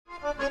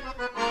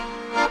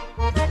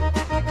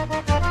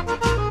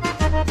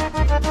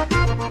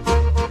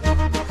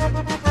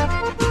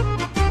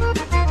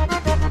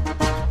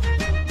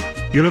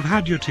You'll have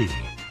had your tea.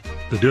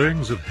 The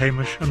doings of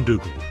Hamish and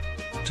Dougal.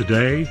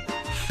 Today,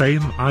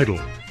 Fame Idol.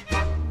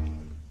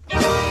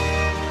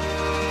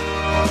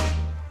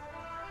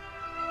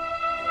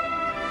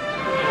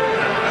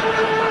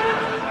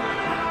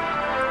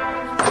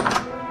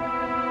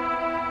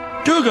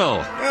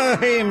 Dougal!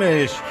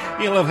 Hamish,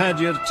 you'll have had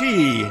your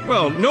tea.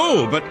 Well,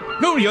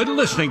 no, you're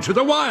listening to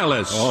the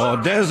wireless.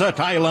 Oh, desert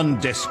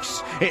island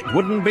discs. It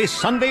wouldn't be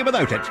Sunday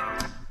without it.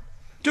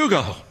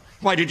 Dougal,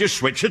 why did you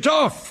switch it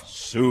off?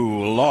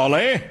 Sue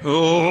Lawley.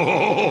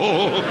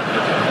 Oh,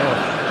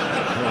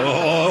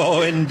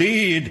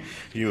 indeed.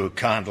 You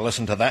can't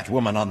listen to that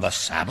woman on the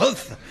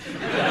Sabbath.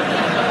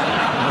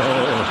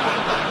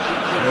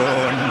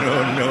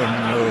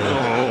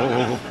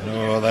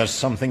 No, there's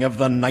something of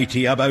the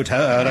nighty about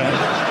her.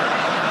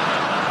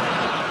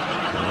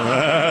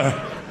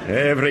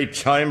 Every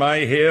time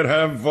I hear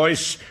her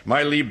voice,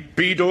 my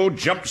libido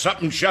jumps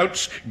up and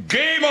shouts,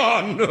 "Game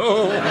on!"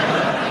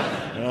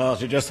 Oh,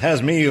 she just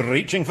has me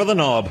reaching for the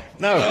knob.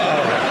 No.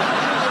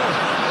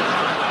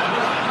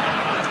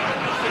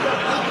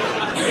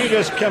 You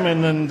just come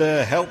in and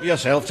help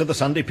yourself to the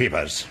Sunday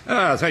papers.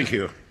 Ah, thank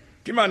you.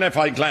 Do you mind if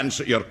I glance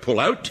at your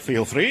pull-out?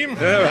 Feel free. All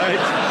right.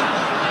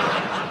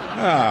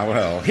 Ah,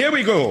 well, here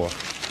we go.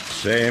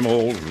 Same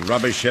old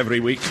rubbish every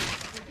week.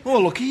 Oh,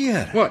 look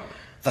here. What?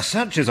 The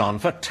search is on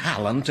for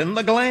talent in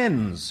the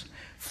Glens.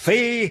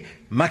 Fame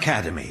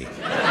Academy.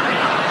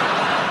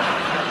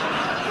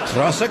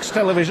 Trossachs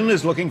Television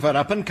is looking for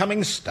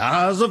up-and-coming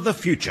stars of the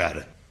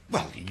future.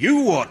 Well,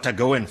 you ought to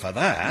go in for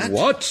that.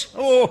 What?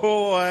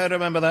 Oh, I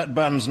remember that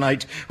Burns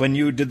night when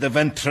you did the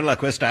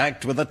ventriloquist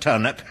act with a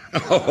turnip.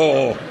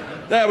 Oh,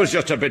 that was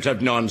just a bit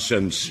of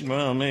nonsense.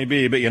 Well,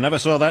 maybe, but you never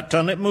saw that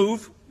turnip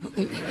move?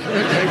 Thank you.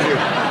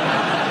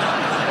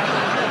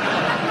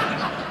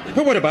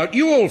 But what about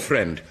you, old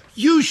friend?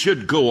 You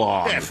should go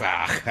on.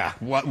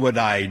 What would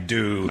I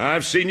do?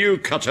 I've seen you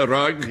cut a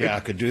rug. Yeah, I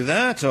could do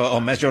that,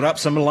 or measure up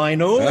some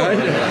lino.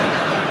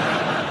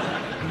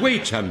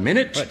 Wait a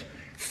minute. What?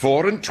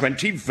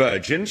 24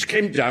 virgins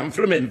came down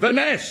from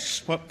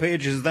Inverness. What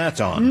page is that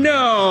on?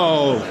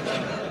 No!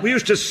 We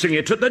used to sing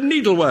it at the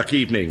needlework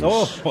evenings.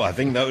 Oh, I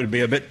think that would be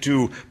a bit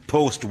too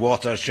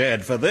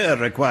post-watershed for their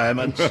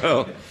requirements.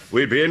 Well,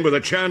 we'd be in with a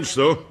chance,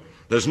 though.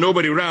 There's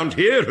nobody round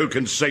here who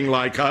can sing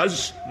like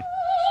us.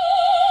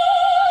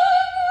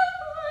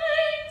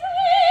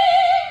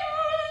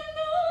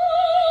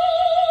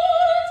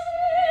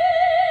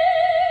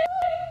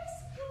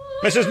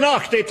 Mrs.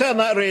 Naughty, turn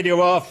that radio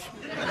off.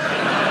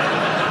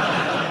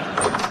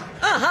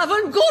 I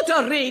haven't got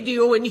a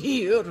radio in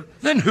here.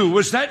 Then who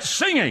was that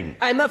singing?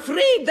 I'm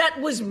afraid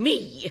that was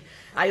me.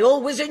 I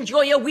always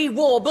enjoy a wee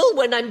warble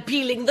when I'm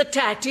peeling the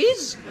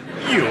tatties.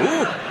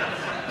 You?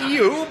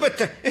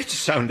 But it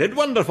sounded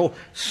wonderful.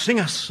 Sing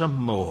us some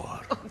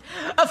more.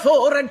 A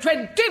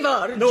 24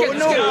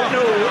 virgins.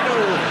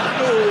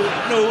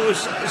 No.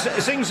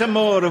 Sing some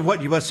more of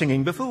what you were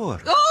singing before.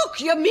 Oh,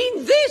 you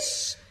mean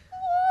this?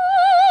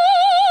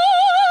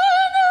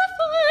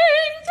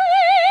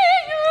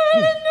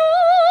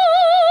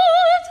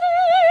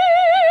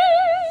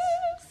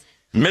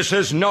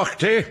 Mrs.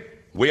 Naughty,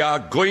 we are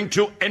going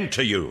to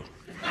enter you.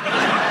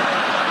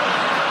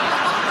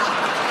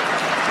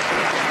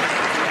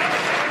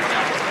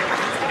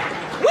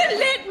 Well,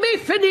 let me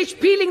finish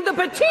peeling the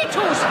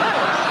potatoes.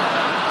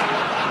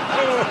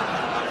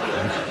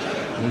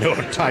 No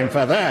time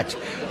for that.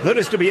 There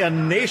is to be a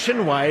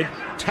nationwide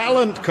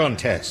talent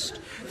contest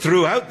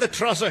throughout the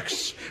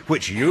Trossachs,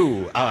 which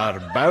you are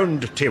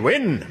bound to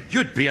win.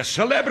 You'd be a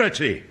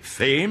celebrity.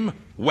 Fame,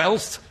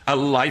 wealth, a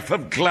life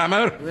of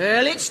glamour.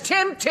 Well, it's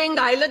tempting,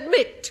 I'll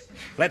admit.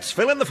 Let's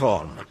fill in the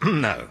form.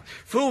 Now,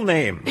 full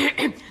name.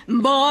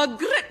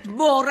 Margaret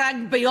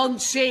Morag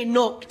Beyonce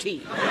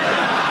Naughty.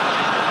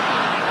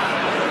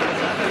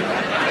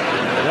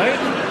 Right?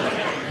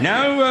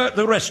 Now,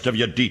 the rest of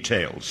your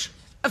details.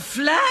 A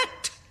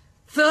flat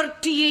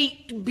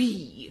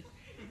 38B.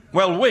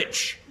 Well,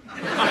 which?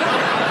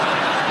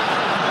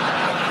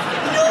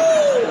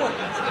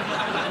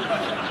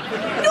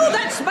 No,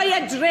 that's my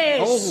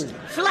address. Oh.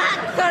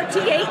 Flat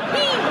 38B.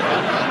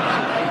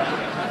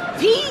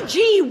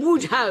 P.G.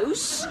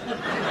 Woodhouse,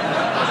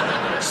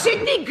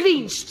 Sydney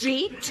Green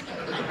Street,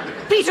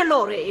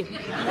 Peterlorry.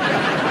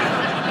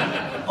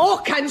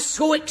 Oh, I'm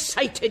so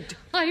excited.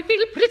 I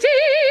feel pretty,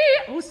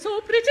 oh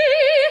so pretty.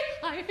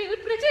 I feel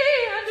pretty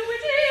and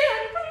witty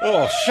and pretty.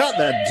 Oh, shut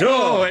the door.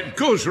 Oh, it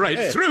goes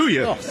right through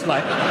you. Oh, it's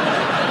like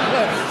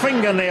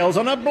fingernails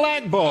on a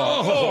blackboard.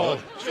 Oh.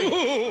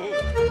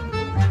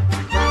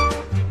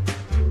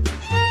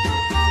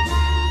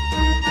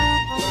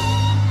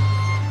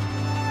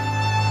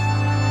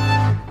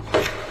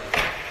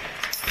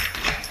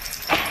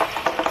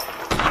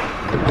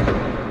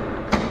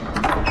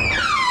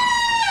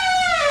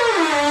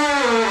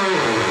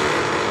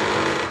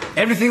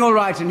 Everything all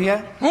right in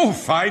here? Oh,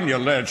 fine, your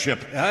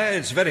lordship.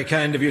 It's very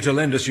kind of you to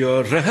lend us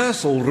your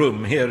rehearsal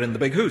room here in the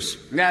big house.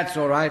 That's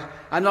all right.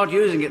 I'm not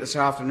using it this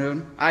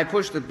afternoon. I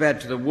pushed the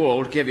bed to the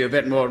wall to give you a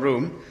bit more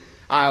room.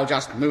 I'll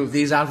just move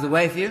these out of the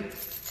way for you.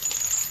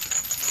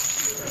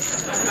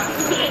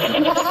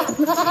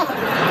 Thank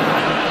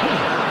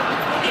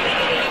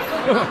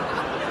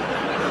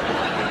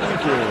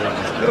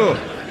you. Oh.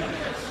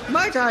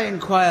 Might I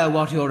inquire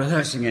what you're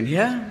rehearsing in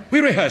here?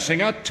 We're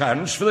rehearsing our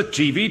turns for the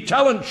TV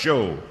talent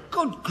show.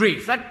 Good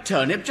grief, that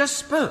turnip just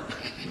spoke.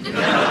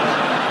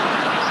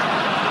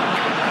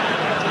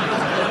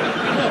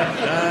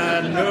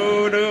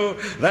 No,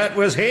 that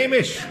was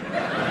Hamish.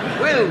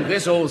 Well,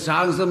 this all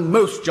sounds the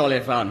most jolly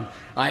fun.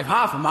 I've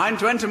half a mind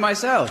to enter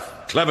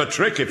myself. Clever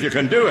trick if you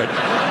can do it.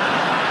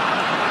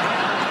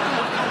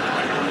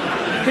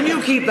 Can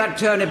you keep that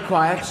turnip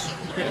quiet?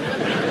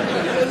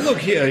 Look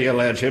here, your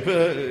lordship.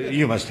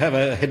 You must have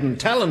a hidden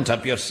talent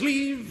up your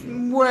sleeve.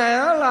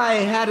 Well, I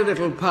had a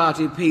little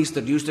party piece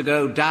that used to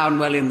go down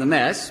well in the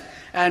mess,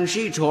 and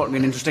she taught me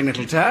an interesting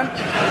little turn.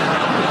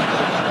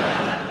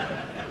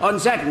 On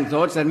second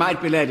thoughts, there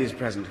might be ladies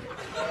present.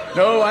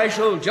 No, I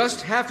shall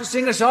just have to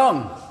sing a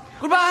song.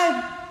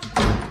 Goodbye.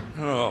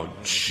 Oh,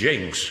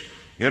 jinx.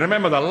 You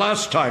remember the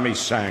last time he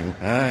sang?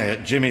 Aye,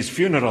 at Jimmy's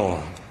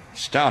funeral.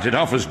 Started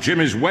off as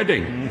Jimmy's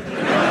wedding.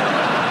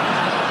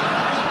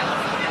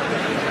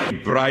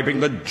 Bribing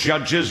the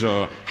judges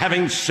or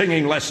having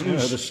singing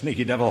lessons. Oh, the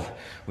sneaky devil.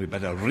 We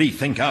better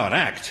rethink our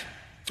act.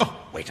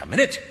 Oh, wait a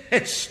minute.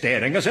 It's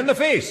staring us in the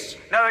face.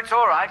 No, it's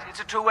all right. It's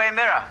a two-way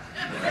mirror.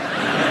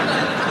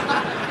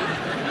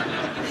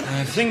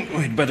 I think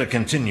we'd better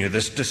continue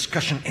this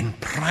discussion in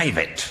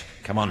private.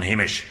 Come on,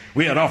 Hamish.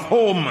 We are off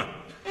home.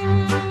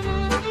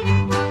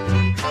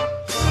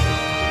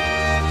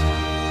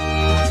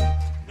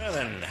 Now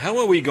then, how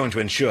are we going to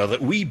ensure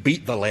that we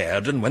beat the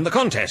laird and win the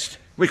contest?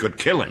 We could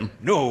kill him.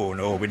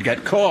 No, we'd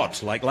get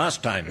caught, like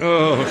last time.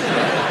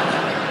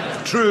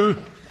 Oh, true.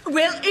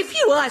 Well, if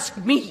you ask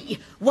me,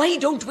 why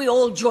don't we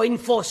all join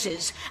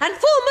forces and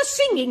form a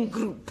singing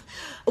group?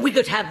 We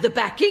could have the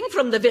backing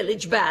from the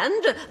village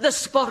band, the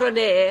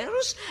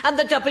Sporanaires, and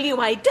the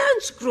WI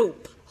dance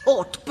group.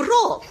 Hot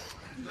broth.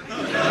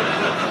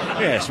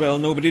 Yes, well,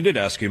 nobody did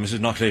ask you, Mrs.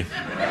 Knockley.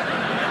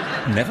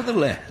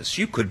 Nevertheless,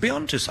 you could be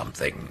onto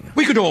something.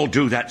 We could all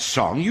do that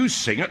song you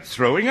sing at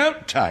throwing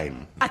out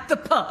time. At the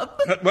pub?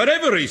 At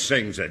wherever he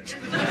sings it.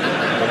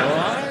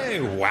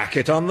 Why, whack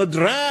it on the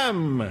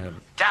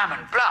dram. Damn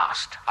and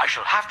blast. I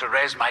shall have to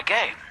raise my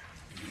game.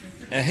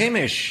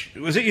 Hamish,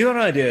 was it your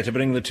idea to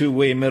bring the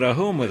two-way mirror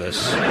home with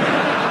us?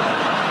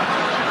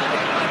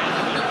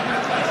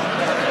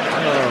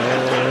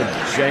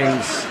 Oh,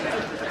 James.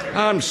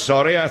 I'm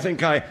sorry, I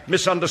think I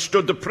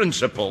misunderstood the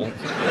principle.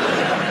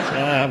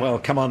 Well,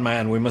 come on,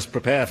 man. We must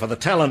prepare for the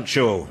talent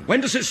show.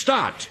 When does it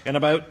start? In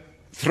about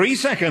 3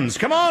 seconds.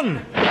 Come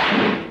on!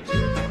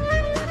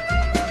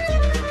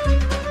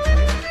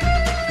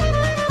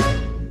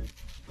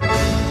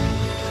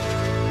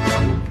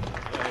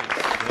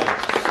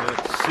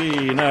 Let's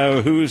see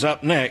now who's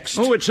up next.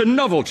 Oh, it's a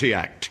novelty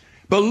act.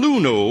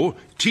 Balloono,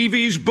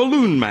 TV's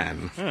Balloon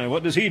Man.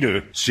 What does he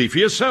do? See for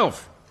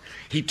yourself.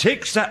 He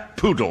takes that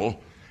poodle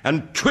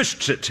and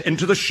twists it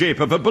into the shape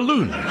of a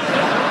balloon.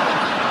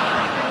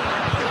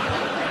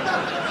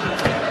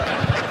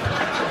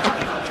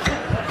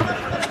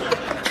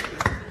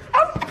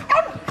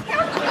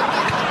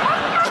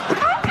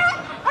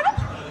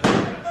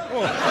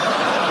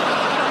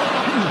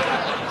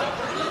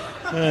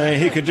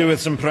 He could do with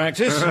some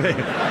practice.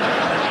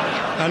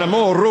 And a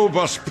more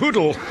robust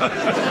poodle.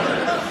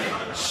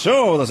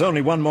 So, there's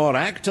only one more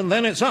act, and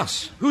then it's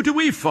us. Who do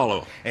we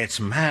follow? It's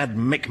Mad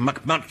Mick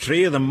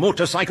McMurtry, the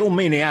motorcycle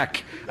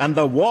maniac, and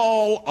the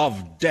Wall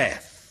of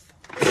Death.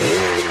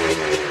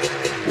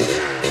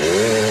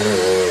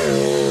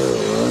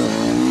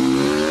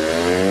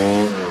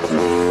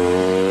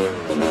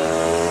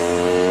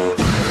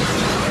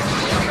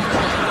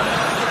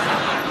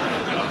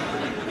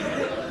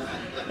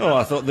 Oh,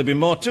 I thought there'd be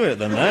more to it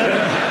than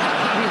that.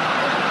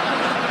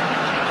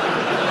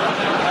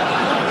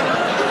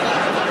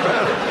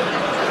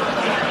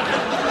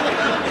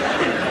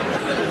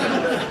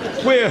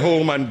 We're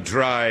home and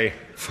dry.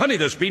 Funny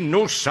there's been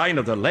no sign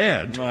of the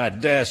laird. I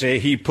dare say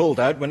he pulled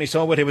out when he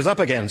saw what he was up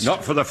against.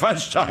 Not for the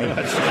first time.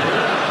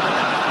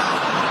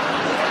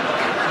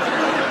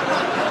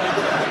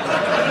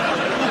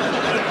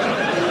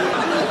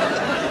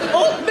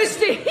 Oh,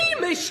 Mr.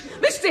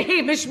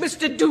 Hamish,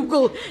 Mr.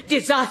 Dougal.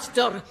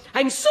 Disaster.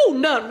 I'm so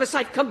nervous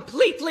I've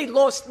completely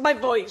lost my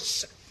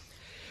voice.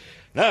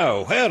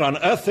 Now, where on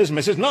earth is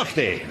Mrs.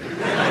 Knockley?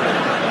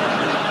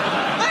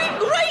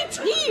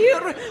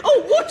 Here.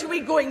 Oh, what are we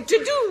going to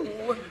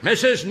do?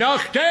 Mrs.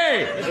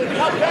 Knockley! Mrs.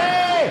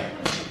 Knockley!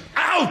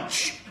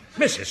 Ouch!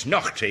 Mrs.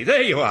 Knockley,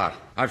 there you are.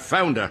 I've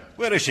found her.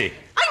 Where is she?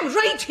 I'm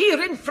right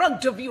here in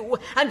front of you,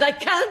 and I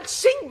can't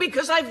sing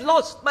because I've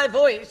lost my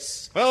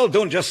voice. Well,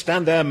 don't just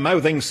stand there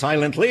mouthing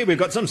silently. We've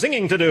got some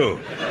singing to do.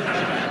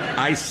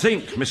 I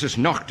think Mrs.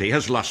 Knockley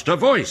has lost her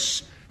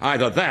voice.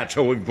 Either that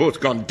or we've both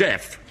gone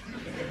deaf.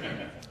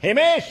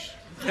 Hamish!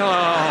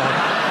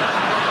 Oh...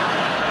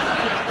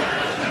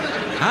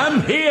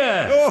 I'm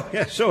here. Oh,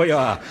 yes, so you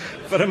are.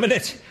 For a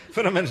minute,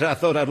 I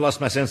thought I'd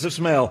lost my sense of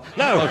smell.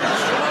 Now,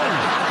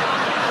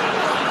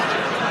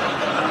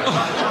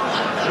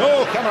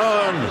 come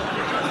on.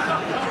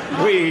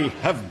 We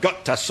have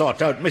got to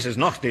sort out Mrs.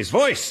 Naughty's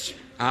voice.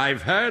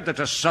 I've heard that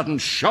a sudden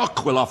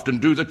shock will often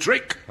do the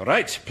trick.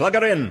 Right, plug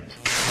her in.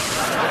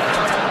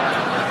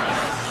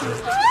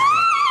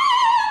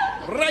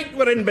 Right,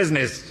 we're in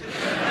business.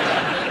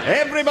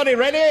 Everybody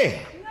ready?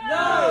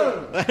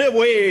 No!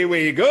 Away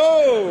we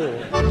go!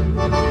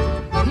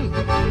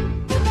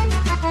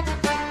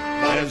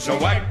 There's a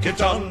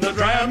whack-it on the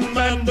dram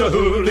and a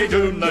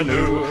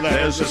hooly-doo-na-noo.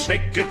 There's a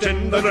snicket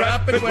in the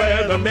drappet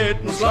where the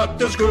maiden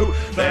slaughters grew.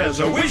 There's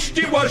a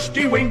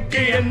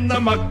wishty-washty-winky in the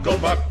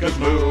muckle-buckers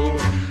moo.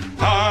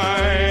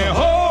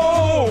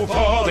 Hi-ho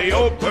for the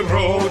open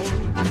road.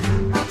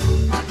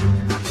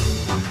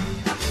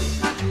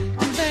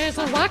 There's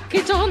a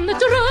whack-it on the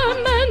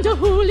drum and a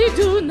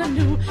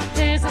hooly-doo-na-noo.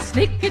 There's a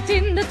snicket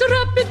in the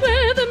drappet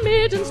where the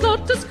maiden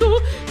slaughters grew.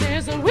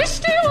 There's a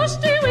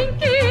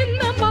wishty-washty-winky in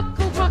the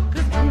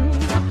muckle-buckers moo.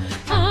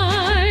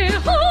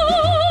 Hi-ho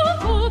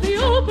for the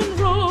open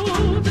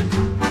road.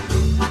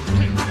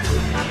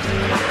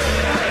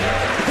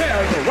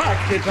 There's a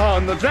whack-it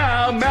on the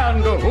drum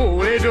and a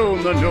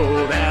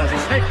hooly-doo-na-doo. There's a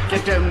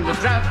snicket in the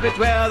drappet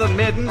where the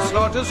maiden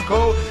slaughters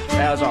go.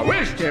 There's a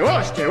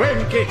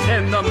wishty-washty-winky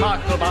in the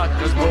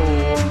muckle-buckers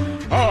moo.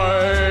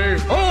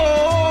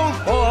 Hi-ho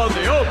for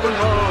the open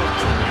road.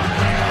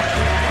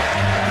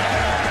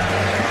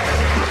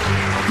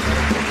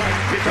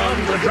 Whack-it on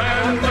the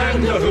dram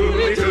and a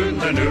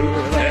hooly-doo-na-noo.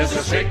 There's a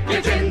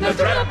snicket in the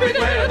drappet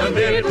where the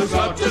maiden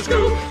slaughters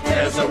grew.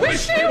 There's a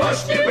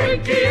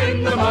wishy-washy-winky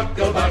in the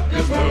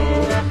muckle-buckers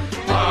moo.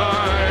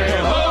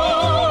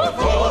 Hi-ho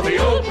for the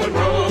open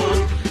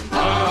road.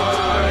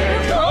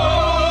 Hi-ho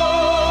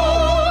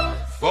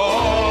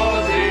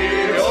for the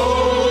open road.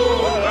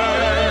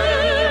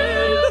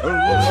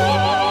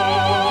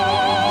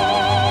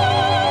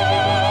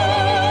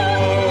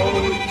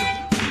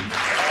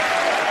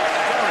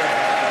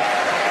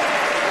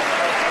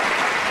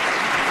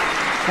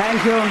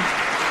 Thank you.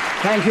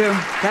 Thank you.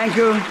 Thank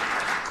you.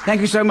 Thank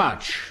you so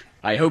much.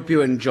 I hope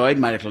you enjoyed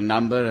my little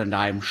number, and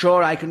I'm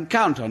sure I can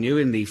count on you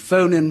in the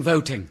phone-in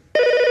voting.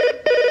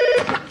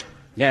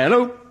 Yeah,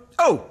 hello?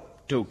 Oh,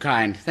 too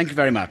kind. Thank you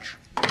very much.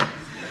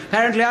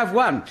 Apparently I've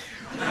won.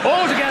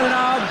 All together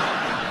now.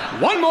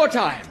 One more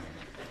time.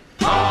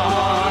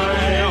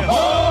 Hi-ho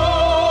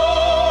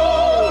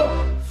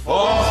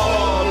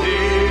for the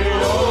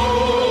open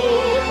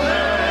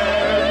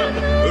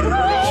road.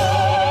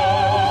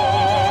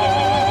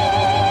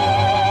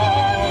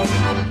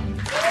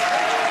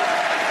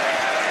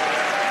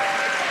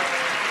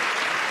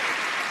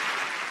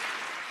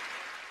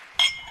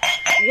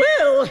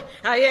 Well,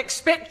 I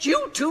expect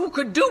you two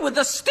could do with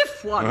a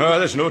stiff one. Oh,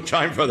 there's no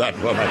time for that,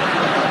 woman.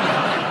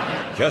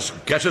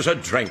 Just get us a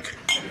drink.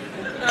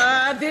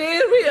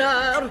 There we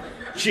are.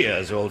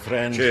 Cheers, old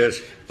friend.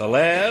 Cheers. The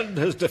lad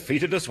has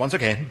defeated us once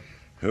again.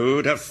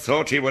 Who'd have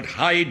thought he would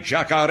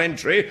hijack our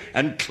entry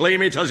and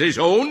claim it as his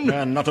own?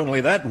 And not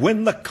only that,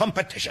 win the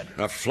competition.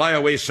 A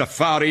flyaway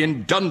safari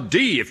in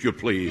Dundee, if you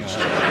please.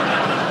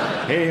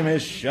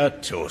 Hamish, a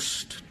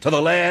toast. To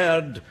the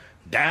laird,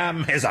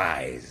 damn his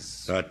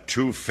eyes. A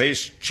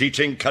two-faced,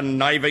 cheating,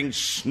 conniving,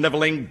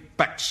 snivelling,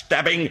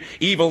 backstabbing,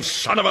 evil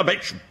son of a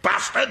bitch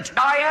bastard!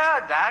 I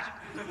heard that.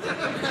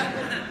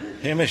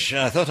 Hamish,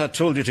 I thought I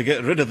told you to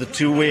get rid of the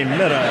two-way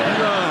mirror.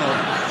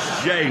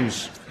 Oh,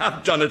 James,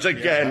 I've done it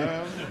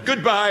again.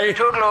 Goodbye.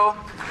 Toodaloo.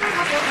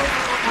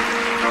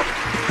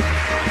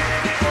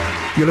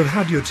 You'll have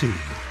had your tea.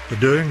 The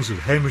Doings of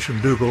Hamish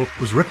and Dougal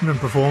was written and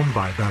performed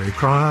by Barry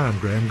Cryer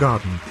and Graham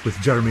Garden, with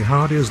Jeremy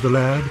Hardy as the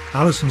laird,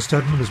 Alison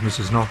Steadman as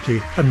Mrs.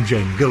 Naughty, and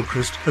Jane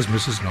Gilchrist as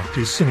Mrs.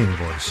 Naughty's singing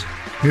voice.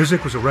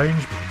 Music was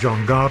arranged by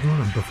John Garden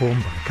and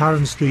performed by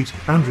Karen Street,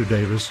 Andrew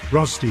Davis,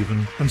 Ros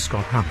Stephen and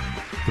Scott Hammond.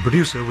 The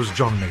producer was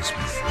John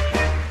Naismith.